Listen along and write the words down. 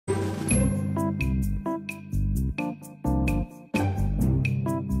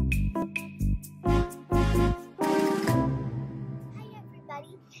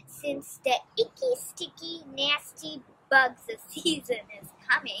since the icky, sticky, nasty bugs season is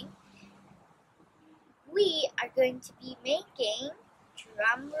coming, we are going to be making,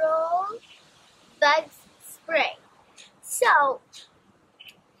 drumroll, bug spray. So,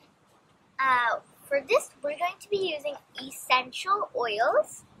 for this, we're going to be using essential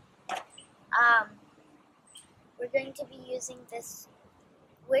oils. We're going to be using this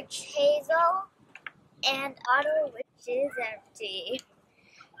witch hazel and auto which is empty.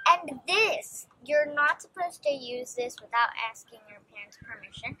 And this, you're not supposed to use this without asking your parents'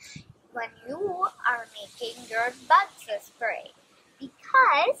 permission when you are making your bug spray,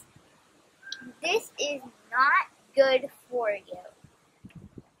 because this is not good for you.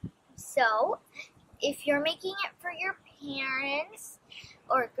 So, if you're making it for your parents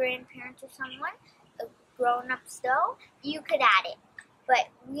or grandparents or someone, grown-ups though, you could add it. But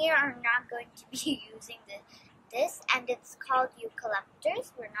we are not going to be using this, and it's called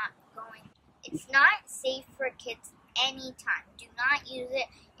eucalyptus. It's not safe for kids anytime. Do not use it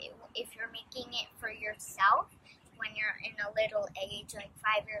if you're making it for yourself when you're in a little age, like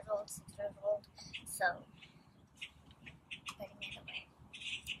 5 years old, 6 years old. So, putting it away.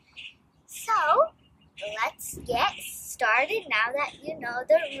 So, let's get started now that you know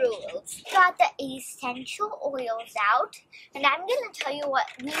the rules. Got the essential oils out, and I'm going to tell you what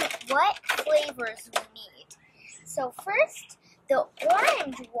flavors we need. So first, the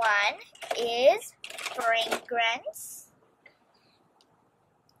orange one is fragrance,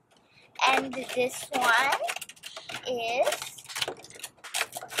 and this one is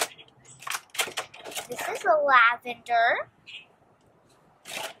a lavender.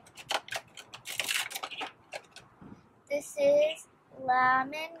 This is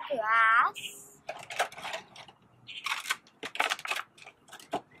lemongrass.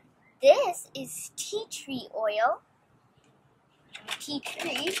 This is tea tree oil. Tea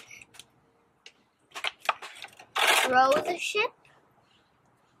tree. Rosehip.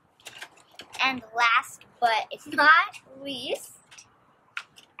 And last but not least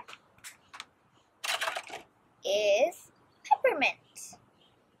is peppermint.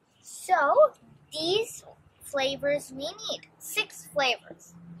 So these flavors we need. 6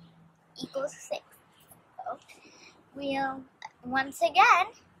 flavors equals 6. So once again,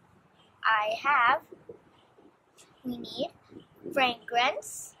 we need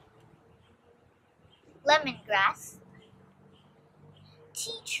fragrance, lemongrass,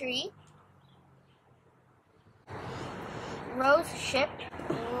 tea tree, rosehip,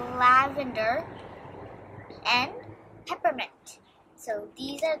 lavender, and peppermint. So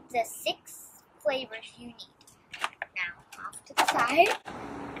these are the 6 flavors you need. Now, off to the side.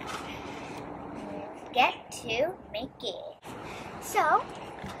 Let's get to making. So,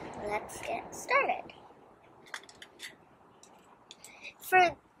 let's get started.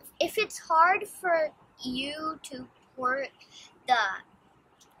 If it's hard for you to pour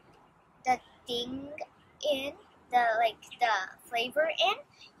the thing in, the flavor in,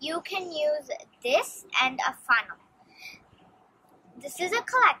 you can use this and a funnel. This is a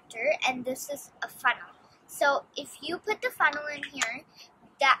collector and this is a funnel. So if you put the funnel in here,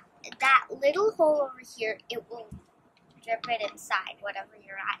 that little hole over here, it will drip it inside, whatever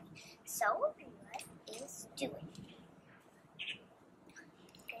you're adding. So let's do it.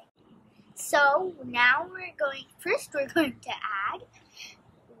 Okay. So now we're going to add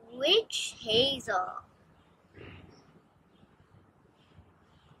witch hazel.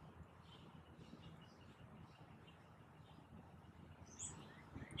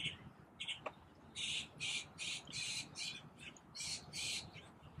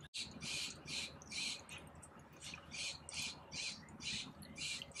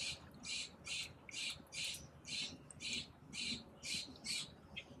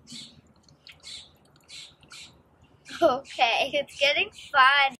 Okay, it's getting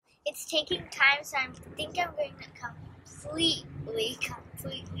fun. It's taking time, so I think I'm going to completely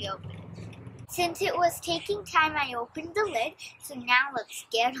open it. Since it was taking time, I opened the lid, so now let's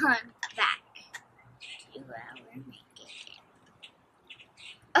get on back to what we're making.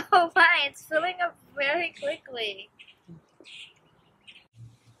 Oh my, it's filling up very quickly.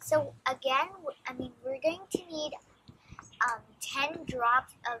 So again, we're going to need 10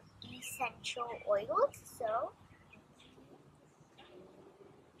 drops of essential oils, so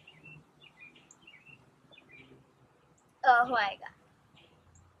oh my god.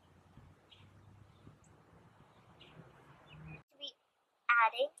 To be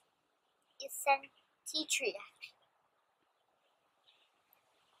adding tea tree action.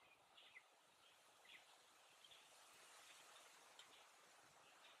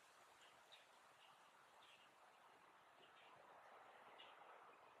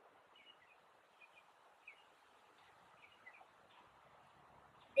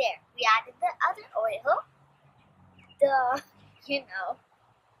 added the other oil, the,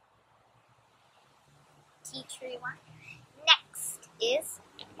 tea tree one. Next is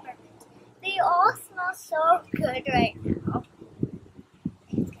peppermint. They all smell so good right now.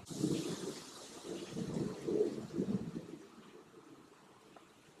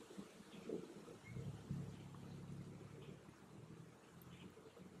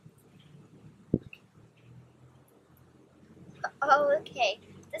 Oh, okay.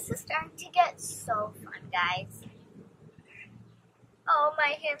 This is starting to get so fun, guys. Oh,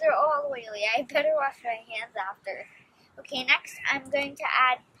 my hands are all oily. I better wash my hands after. Okay, next I'm going to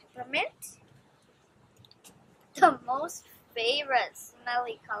add peppermint. The most favorite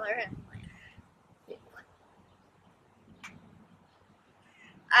smelly color in life.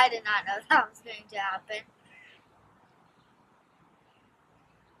 I did not know that was going to happen.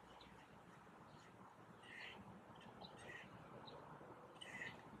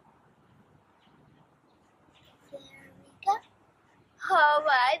 There we go. Oh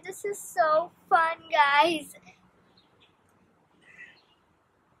my, this is so fun, guys.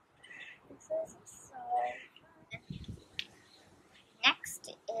 This is so fun. Next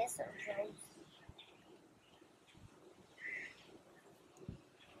is rose.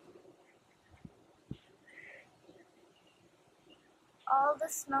 All the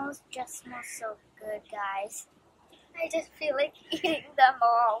smells just smell so good, guys. I just feel like eating them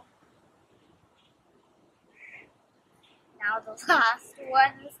all. Now the last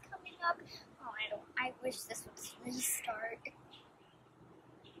one is coming up. Oh, I wish this would restart.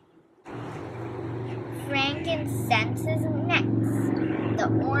 Frankincense is next. The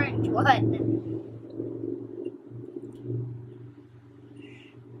orange one.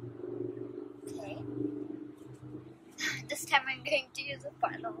 Okay. This time I'm going to use a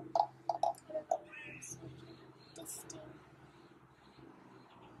funnel.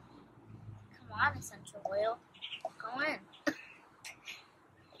 Come on, essential oil. Go in.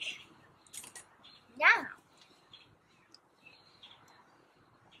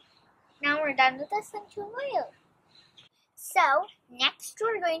 Now we're done with essential oil. So next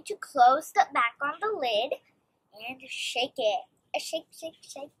we're going to close the back on the lid and shake it. Shake, shake,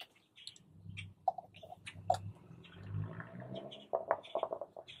 shake.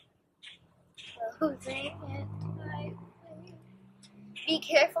 Okay. Closing it. Be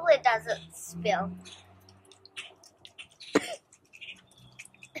careful it doesn't spill.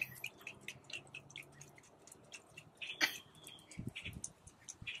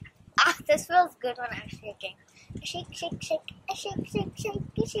 This feels good when I'm shaking. Shake, shake, shake, a shake, shake, shake,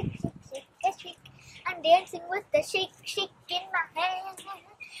 a shake, shake, shake, a shake. I'm dancing with the shake, shake in my hand.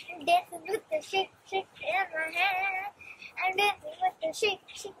 I'm dancing with the shake, shake in my hand. I'm dancing with the shake,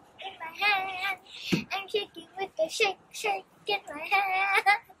 shake in my hand. I'm shaking with the shake, shake in my hand.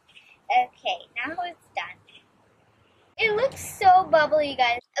 Okay, now it's done. It looks so bubbly,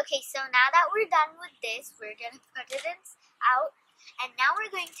 guys. Okay, so now that we're done with this, we're going to put it out. And now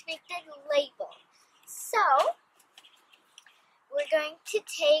we're going to make the label. So, we're going to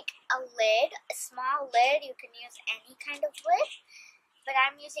take a lid, a small lid. You can use any kind of lid, but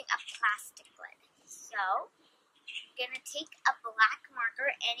I'm using a plastic lid. So, I'm going to take a black marker,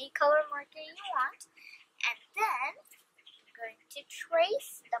 any color marker you want, and then I'm going to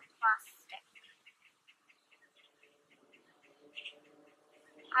trace the plastic.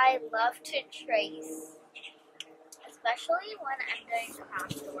 I love to trace, especially when I'm doing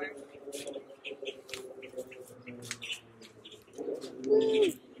craft work.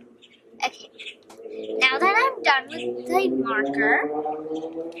 Okay, now that I'm done with the marker,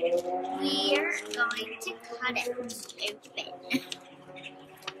 we're going to cut it open.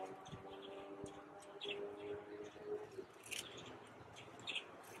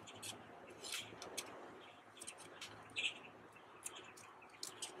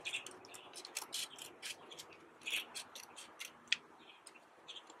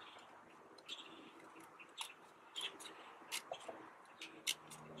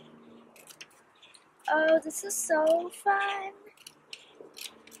 Oh, this is so fun.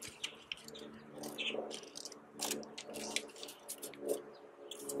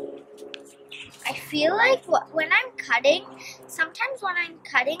 I feel like when I'm cutting, sometimes when I'm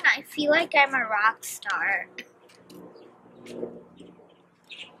cutting, I feel like I'm a rock star.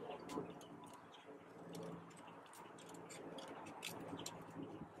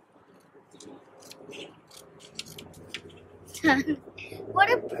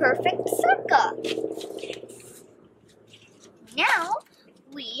 What a perfect circle. Now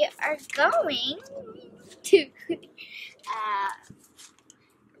we are going to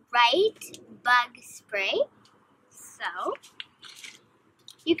write bug spray. So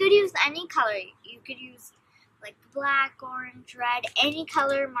You could use any color. You could use like black, orange, red, any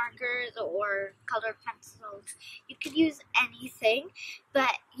color markers or color pencils. You could use anything,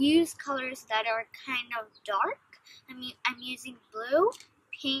 but use colors that are kind of dark. I'm using blue,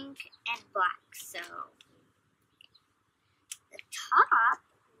 pink, and black. So the top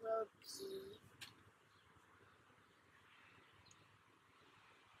will be.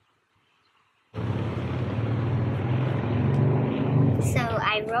 So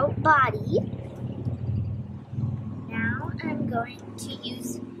I wrote body. Now I'm going to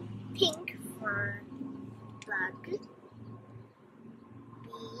use pink for bug.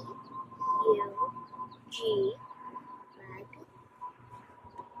 B-U-G, bug.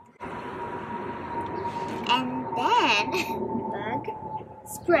 And then bug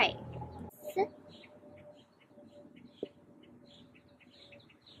spray.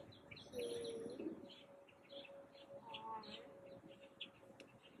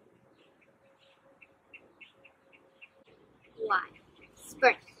 Y.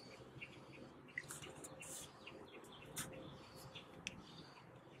 Spray.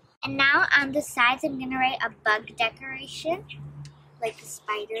 And now on the sides, I'm gonna write a bug decoration, like a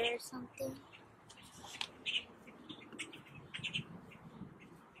spider or something.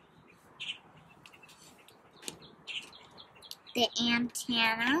 The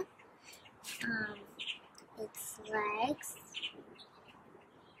antenna, its legs.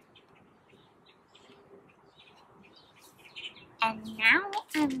 And now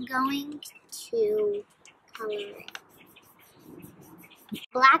I'm going to color it.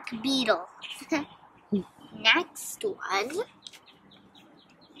 Black beetle. Next one.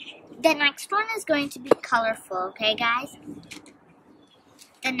 The next one is going to be colorful, okay guys?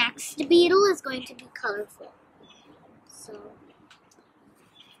 The next beetle is going to be colorful. So,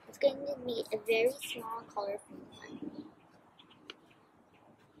 it's going to be a very small colorful one.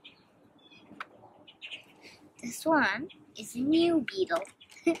 This one is a new beetle.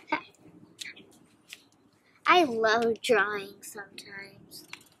 I love drawing sometimes,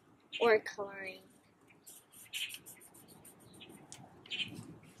 or coloring.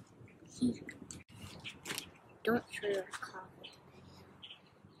 Don't throw your color.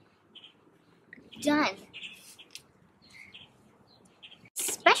 Done.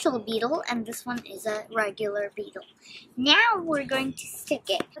 Special beetle, and this one is a regular beetle. Now we're going to stick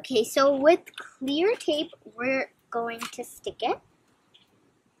it. Okay, so with clear tape, we're going to stick it.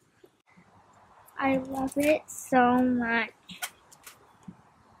 I love it so much.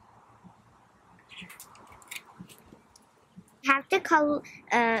 Have to color.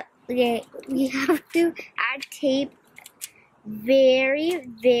 We have to add tape very,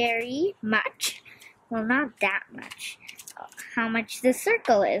 very much. Well, not that much. How much the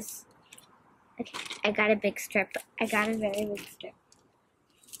circle is. Okay, I got a big strip. I got a very big strip.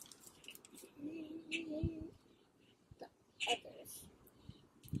 The others.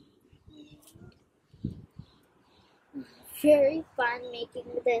 Very fun making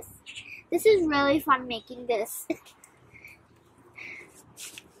this. This is really fun making this.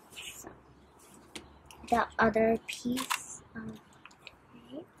 So, the other piece of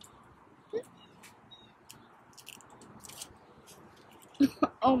tape.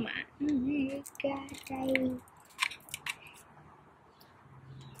 Oh my god,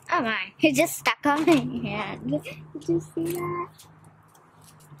 oh my, it just stuck on my hand. Did you see that?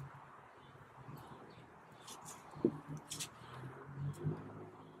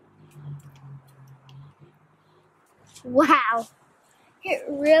 Wow, it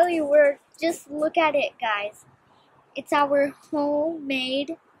really worked. Just look at it, guys. It's our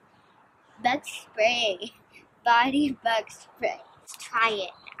homemade bug spray. Body bug spray. Let's try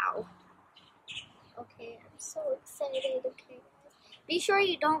it now. Okay, I'm so excited. Okay, be sure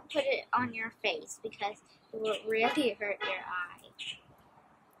you don't put it on your face because it will really hurt your eye.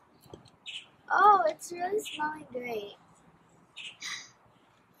 Oh, it's really smelling great.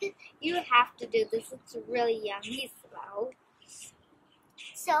 You have to do this. It's a really yummy smell.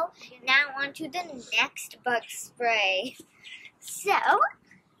 So, now on to the next bug spray. So,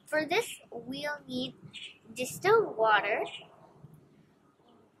 for this, we'll need distilled water,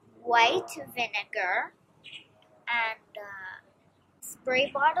 white vinegar, and a spray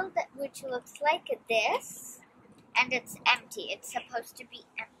bottle which looks like this, and it's empty. It's supposed to be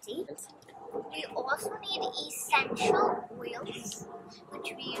empty. We also need essential oils,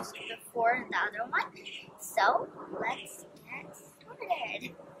 which we used before in the other one. So let's get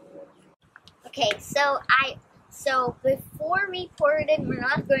started. Okay, so before we pour it in, we're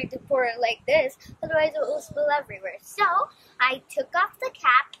not going to pour it like this, otherwise it will spill everywhere. So I took off the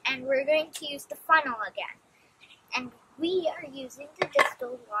cap and we're going to use the funnel again. And we are using the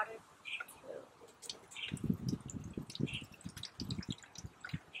distilled water too.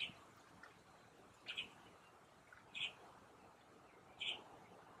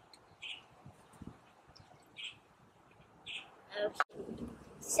 Okay.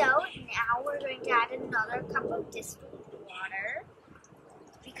 So now we're going to add another cup of distilled water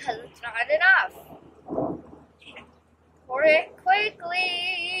because it's not enough. Pour it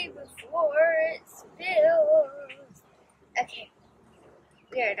quickly before it spills. Okay,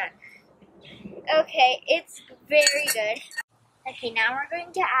 we are done. Okay, it's very good. Okay, now we're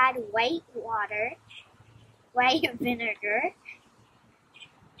going to add white vinegar.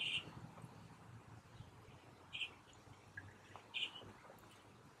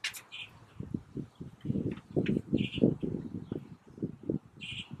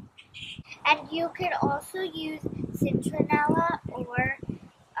 And you could also use citronella or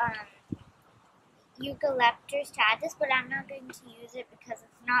eucalyptus to add this, but I'm not going to use it because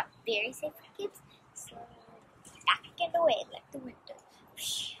it's not very safe for kids. So back it away like the window.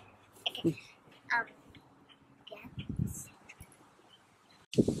 Okay.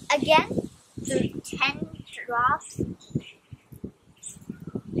 Again, through 10 drops.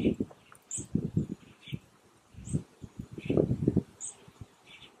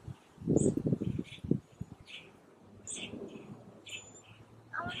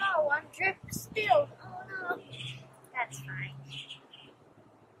 Oh no, one drip spilled. Oh no. That's fine.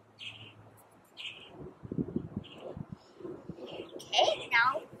 Okay,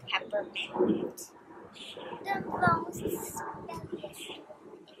 now peppermint. The most smelliest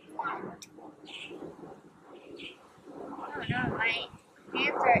plant. Oh no, my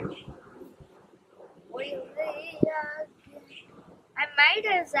hands are oily. I might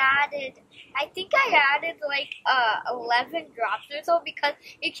have added, I think I added like 11 drops or so because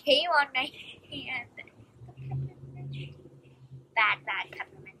it came on my hand. Bad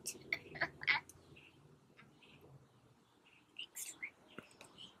peppermint. Excellent.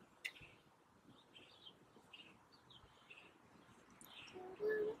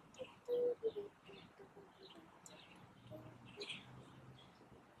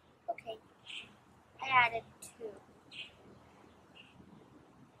 Okay, I added 2.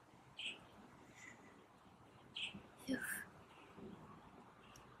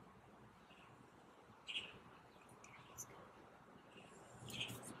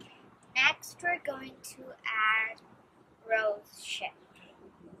 Next, we're going to add rose ship.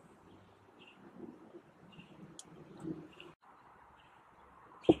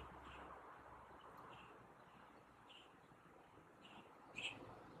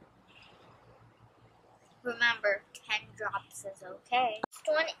 Remember, 10 drops is okay. Next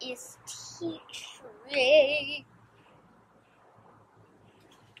one is tea tree.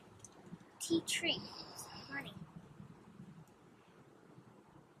 Tea tree. Honey.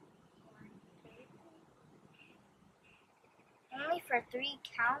 Only for 3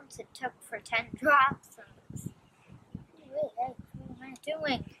 counts it took for 10 drops. What am I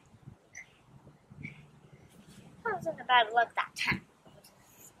doing? I was in a bad luck that time.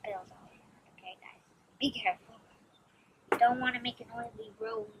 Spilled all over. Okay, guys, be careful. Don't want to make an oily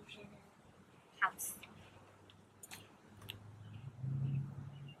rose in a house.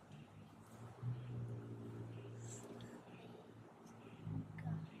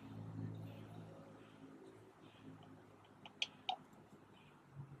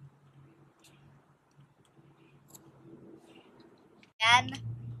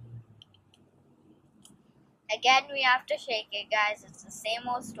 Again, we have to shake it, guys. It's the same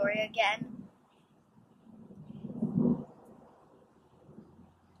old story again.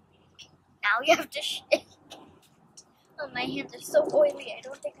 Now we have to shake. Oh, my hands are so oily. I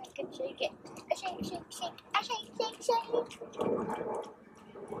don't think I can shake it. I shake. I shake.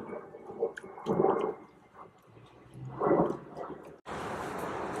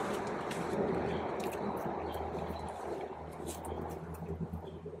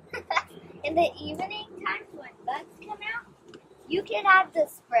 In the evening times when bugs come out, you can have the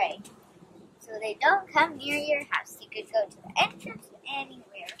spray. So they don't come near your house. You could go to the entrance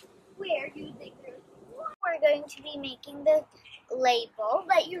anywhere where you think there's one. We're going to be making the label,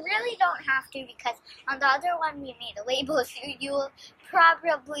 but you really don't have to because on the other one we made a label, so you'll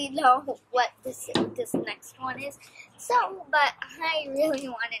probably know what this next one is. So, but I really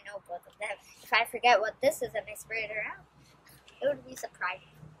want to know both of them. If I forget what this is and I spray it around, it would be surprising.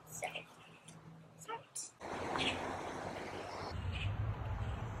 So, start.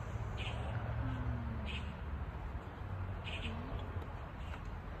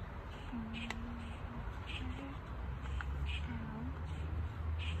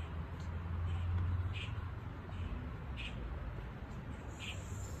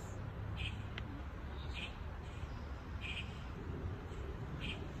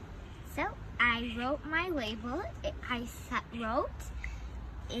 I wrote my label. I wrote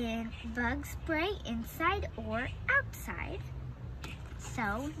in bug spray inside or outside.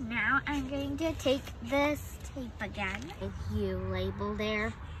 So now I'm going to take this tape again. You label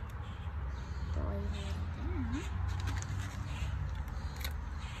there.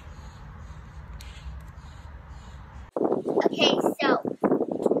 Okay, so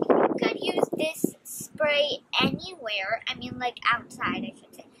you could use this spray anywhere. I mean, like outside, I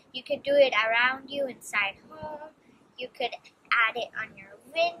should say. You could do it around you, inside home. You could add it on your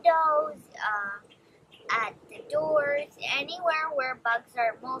windows, at the doors, anywhere where bugs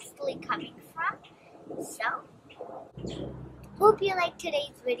are mostly coming from. So, hope you liked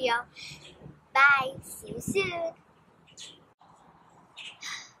today's video. Bye. See you soon.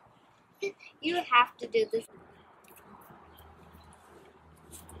 You have to do this.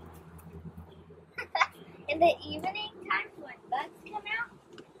 In the evening times when bugs come out,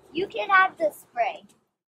 you can have the spray.